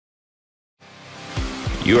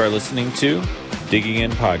You are listening to Digging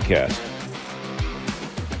In Podcast,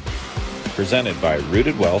 presented by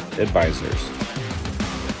Rooted Wealth Advisors.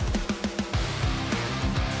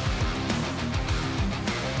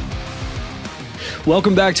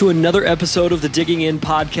 Welcome back to another episode of the Digging In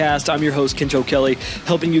Podcast. I'm your host, Kincho Kelly,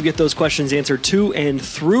 helping you get those questions answered to and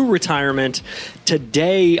through retirement.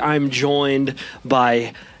 Today, I'm joined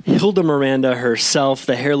by Hilda Miranda herself.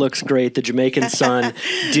 The hair looks great. The Jamaican sun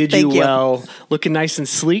did you well. Looking nice and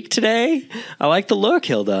sleek today. I like the look,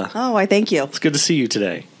 Hilda. Oh, I thank you. It's good to see you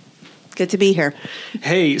today. Good to be here.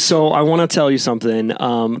 Hey, so I want to tell you something.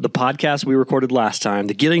 The podcast we recorded last time,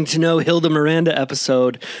 the Getting to Know Hilda Miranda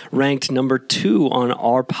episode, ranked number 2 on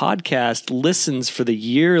our podcast listens for the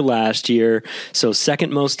year last year. So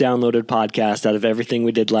second most downloaded podcast out of everything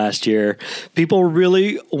we did last year. People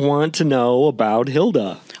really want to know about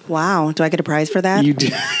Hilda. Wow. Do I get a prize for that? You do.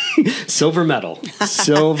 Silver medal.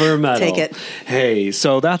 Silver medal. Take it. Hey,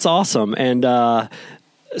 so that's awesome. And,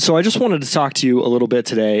 so I just wanted to talk to you a little bit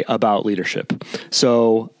today about leadership.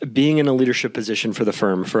 So being in a leadership position for the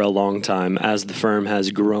firm for a long time, as the firm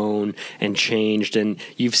has grown and changed, and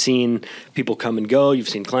you've seen people come and go, you've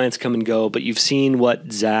seen clients come and go, but you've seen what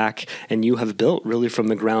Zach and you have built really from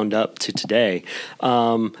the ground up to today.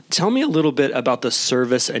 Tell me a little bit about the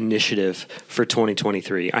service initiative for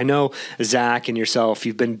 2023. I know Zach and yourself,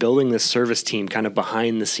 you've been building this service team kind of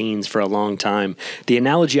behind the scenes for a long time. The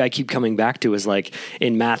analogy I keep coming back to is like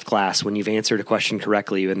in math class when you've answered a question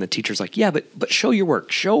correctly and the teacher's like, yeah, but show your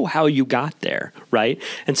work, show how you got there, right?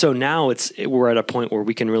 And so now we're at a point where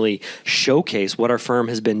we can really showcase what our firm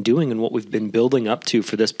has been doing and what we've been building up to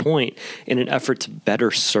for this point in an effort to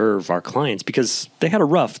better serve our clients because they had a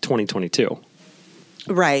rough 2022.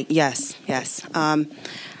 Right. Yes. I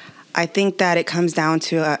think that it comes down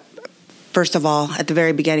to first of all, at the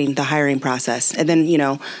very beginning, the hiring process, and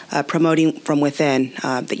then, promoting from within,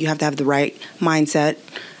 that you have to have the right mindset.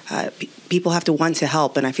 People have to want to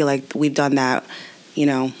help. And I feel like we've done that,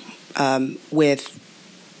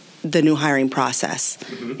 with the new hiring process.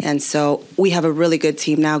 Mm-hmm. And so we have a really good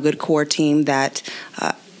team now, good core team that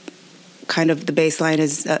kind of the baseline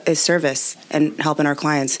is service and helping our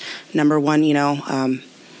clients. Number one,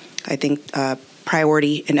 I think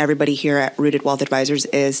priority in everybody here at Rooted Wealth Advisors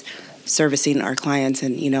is servicing our clients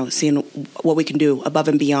and, seeing what we can do above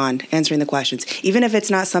and beyond, answering the questions. Even if it's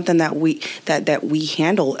not something that we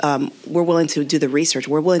handle, we're willing to do the research.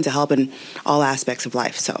 We're willing to help in all aspects of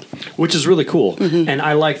life. So, which is really cool. Mm-hmm. And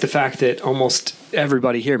I like the fact that almost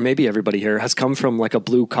everybody here has come from like a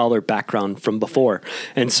blue collar background from before.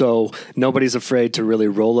 And so nobody's afraid to really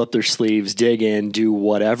roll up their sleeves, dig in, do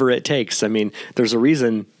whatever it takes. I mean, there's a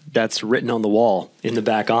reason that's written on the wall in the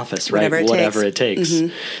back office, right? Whatever it takes.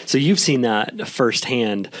 Mm-hmm. So you've seen that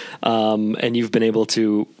firsthand, and you've been able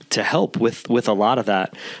to help with a lot of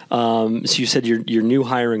that. So you said your new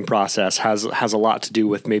hiring process has a lot to do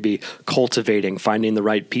with maybe cultivating, finding the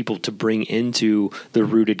right people to bring into the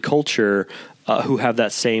Rooted culture who have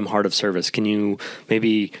that same heart of service. Can you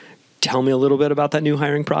maybe tell me a little bit about that new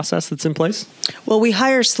hiring process that's in place? Well, we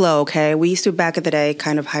hire slow, okay? We used to, back in the day,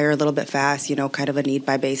 kind of hire a little bit fast, kind of a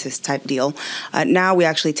need-by-basis type deal. Now we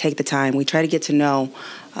actually take the time. We try to get to know,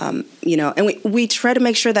 and we try to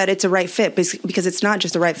make sure that it's a right fit because it's not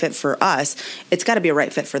just a right fit for us. It's got to be a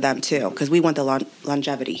right fit for them, too, because we want the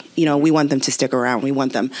longevity. We want them to stick around.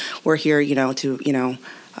 We're here,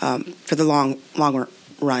 for the long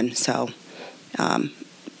run. So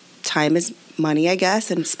time is money, I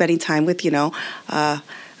guess, and spending time with, we don't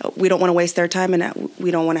want to waste their time and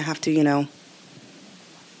we don't want to have to,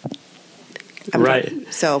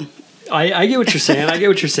 right. So I get what you're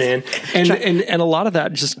saying. And a lot of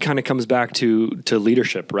that just kind of comes back to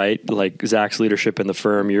leadership, right? Like Zach's leadership in the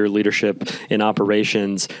firm, your leadership in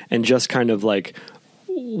operations, and just kind of like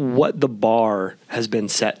what the bar has been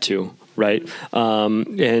set to. Right.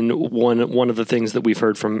 And one of the things that we've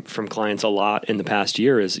heard from clients a lot in the past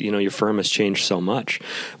year is, your firm has changed so much,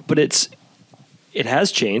 but it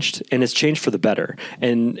has changed and it's changed for the better.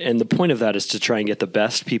 And the point of that is to try and get the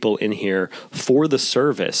best people in here for the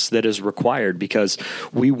service that is required because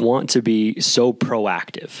we want to be so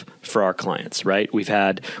proactive for our clients, right? We've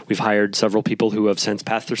hired several people who have since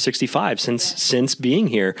passed their 65 since being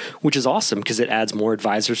here, which is awesome because it adds more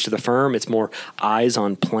advisors to the firm. It's more eyes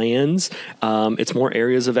on plans. It's more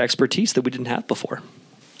areas of expertise that we didn't have before.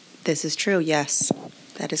 This is true. Yes.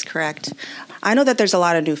 That is correct. I know that there's a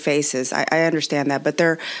lot of new faces. I understand that, but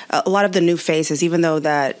there a lot of the new faces, even though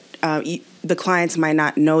that the clients might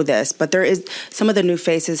not know this, but there is some of the new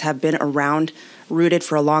faces have been around Rooted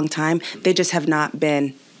for a long time. They just have not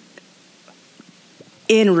been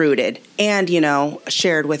in Rooted and,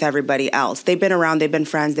 shared with everybody else. They've been around, they've been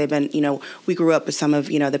friends, we grew up with some of,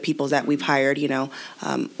 the people that we've hired, we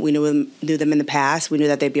knew them in the past. We knew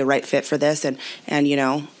that they'd be a right fit for this. And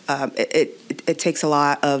it takes a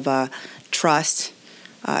lot of trust,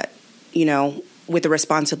 with the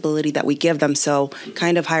responsibility that we give them. So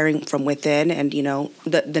kind of hiring from within and,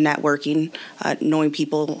 the networking, knowing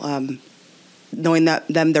people, knowing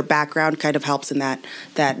their background kind of helps in that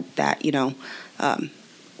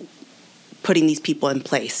putting these people in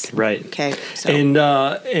place. Right. Okay. So.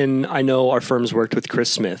 And I know our firm's worked with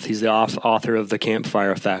Chris Smith. He's the author of The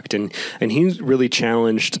Campfire Effect. And he's really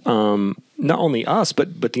challenged not only us,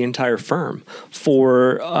 but the entire firm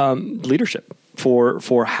for leadership.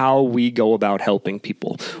 For how we go about helping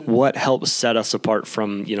people, what helps set us apart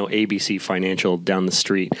from ABC Financial down the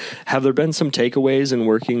street. Have there been some takeaways in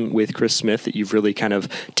working with Chris Smith that you've really kind of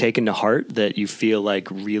taken to heart that you feel like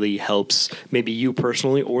really helps maybe you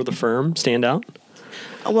personally or the firm stand out?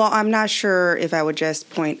 Well, I'm not sure if I would just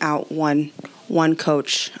point out one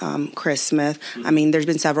coach, Chris Smith. I mean, there's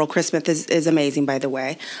been several. Chris Smith is amazing, by the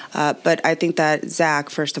way, but I think that Zach,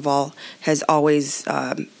 first of all, has always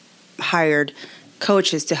hired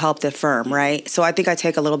coaches to help the firm, right? So I think I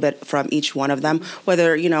take a little bit from each one of them,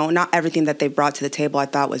 whether, not everything that they brought to the table I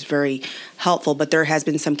thought was very helpful, but there has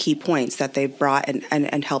been some key points that they brought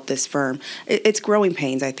and helped this firm. It's growing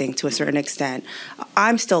pains, I think, to a certain extent.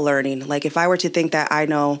 I'm still learning. Like if I were to think that I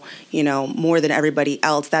know, more than everybody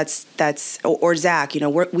else, or Zach,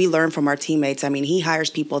 we learn from our teammates. I mean, he hires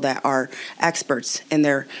people that are experts in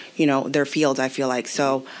their fields, I feel like.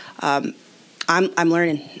 So, I'm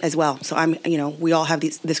learning as well. So we all have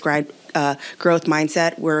this growth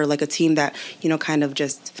mindset. We're like a team that, kind of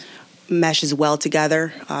just meshes well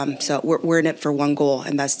together. So we're in it for one goal,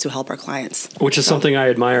 and that's to help our clients. Which is something I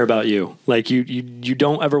admire about you. Like you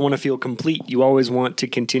don't ever want to feel complete. You always want to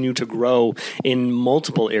continue to grow in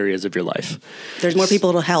multiple areas of your life. There's more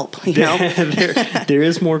people to help, there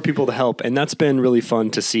is more people to help. And that's been really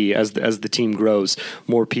fun to see as the team grows,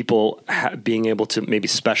 more people being able to maybe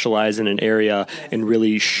specialize in an area and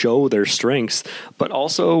really show their strengths. But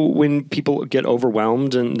also when people get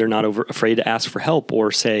overwhelmed and they're not afraid to ask for help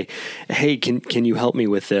or say, hey, can you help me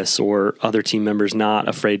with this? Or other team members not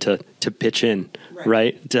afraid to pitch in,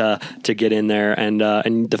 right? To get in there. And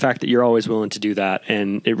the fact that you're always willing to do that,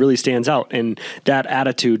 and it really stands out. And that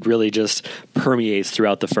attitude really just permeates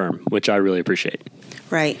throughout the firm, which I really appreciate.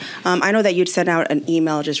 Right. I know that you'd sent out an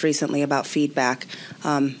email just recently about feedback.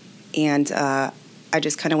 I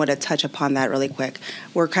just kind of want to touch upon that really quick.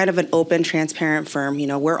 We're kind of an open, transparent firm.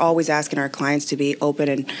 We're always asking our clients to be open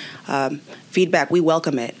and feedback. We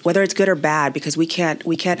welcome it, whether it's good or bad, because we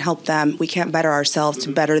can't help them. We can't better ourselves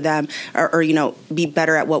to better them or be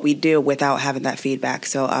better at what we do without having that feedback.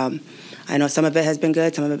 So I know some of it has been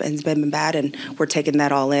good, some of it has been bad, and we're taking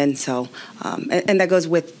that all in. So and that goes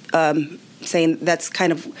with saying that's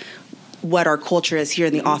kind of what our culture is here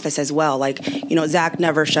in the office as well. Like, Zach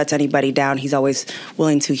never shuts anybody down. He's always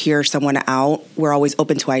willing to hear someone out. We're always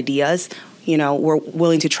open to ideas. We're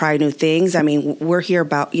willing to try new things. I mean, we're here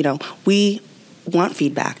about, we want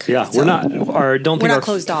feedback. Yeah, so we're not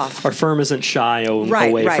closed off. Our firm isn't shy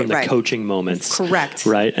away from the coaching moments. Correct.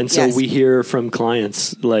 Right, and so we hear from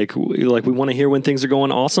clients like we want to hear when things are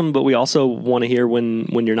going awesome, but we also want to hear when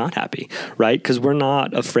you're not happy, right? Because we're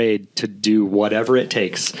not afraid to do whatever it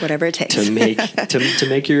takes to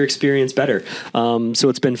make your experience better. So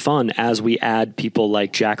it's been fun as we add people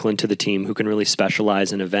like Jacqueline to the team who can really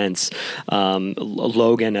specialize in events.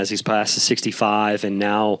 Logan, as he's past 65 and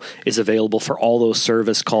now is available for all those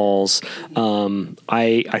service calls.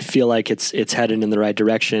 I feel like it's headed in the right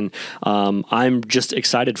direction. I'm just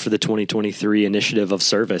excited for the 2023 initiative of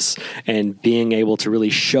service and being able to really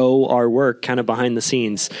show our work kind of behind the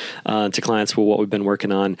scenes to clients for what we've been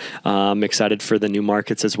working on. I'm excited for the new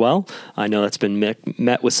markets as well. I know that's been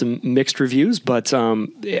met with some mixed reviews, but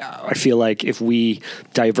I feel like if we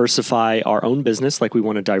diversify our own business, like we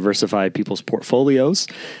want to diversify people's portfolios,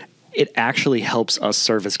 it actually helps us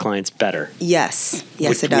service clients better. Yes,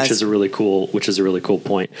 it does. Which is a really cool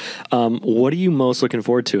point. What are you most looking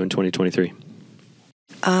forward to in 2023?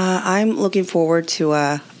 I'm looking forward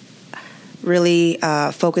to really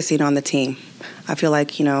focusing on the team. I feel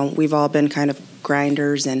like, we've all been kind of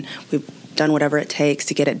grinders and we've done whatever it takes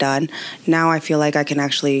to get it done. Now I feel like I can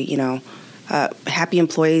actually, happy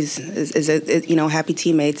employees happy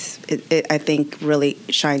teammates, I think really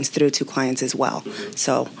shines through to clients as well.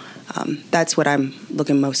 So that's what I'm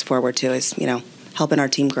looking most forward to is, helping our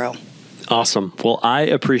team grow. Awesome. Well, I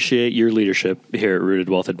appreciate your leadership here at Rooted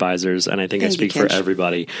Wealth Advisors, and I think I speak for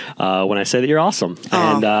everybody when I say that you're awesome.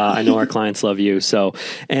 And I know our clients love you. So,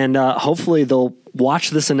 and hopefully they'll watch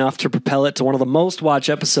this enough to propel it to one of the most watched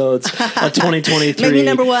episodes of 2023. Make me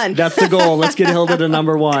number one. That's the goal. Let's get Hilda to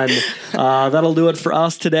number one. That'll do it for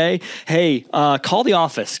us today. Hey, call the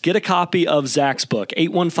office. Get a copy of Zach's book,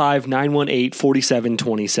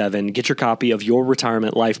 815-918-4727. Get your copy of Your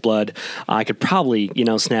Retirement Lifeblood. I could probably,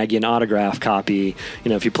 snag you an autograph copy,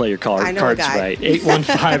 if you play your cards right.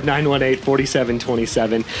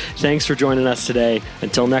 815-918-4727. Thanks for joining us today.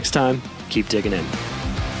 Until next time, keep digging in.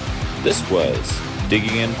 This was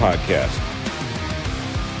Digging In Podcast,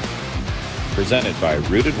 presented by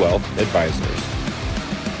Rooted Wealth Advisors.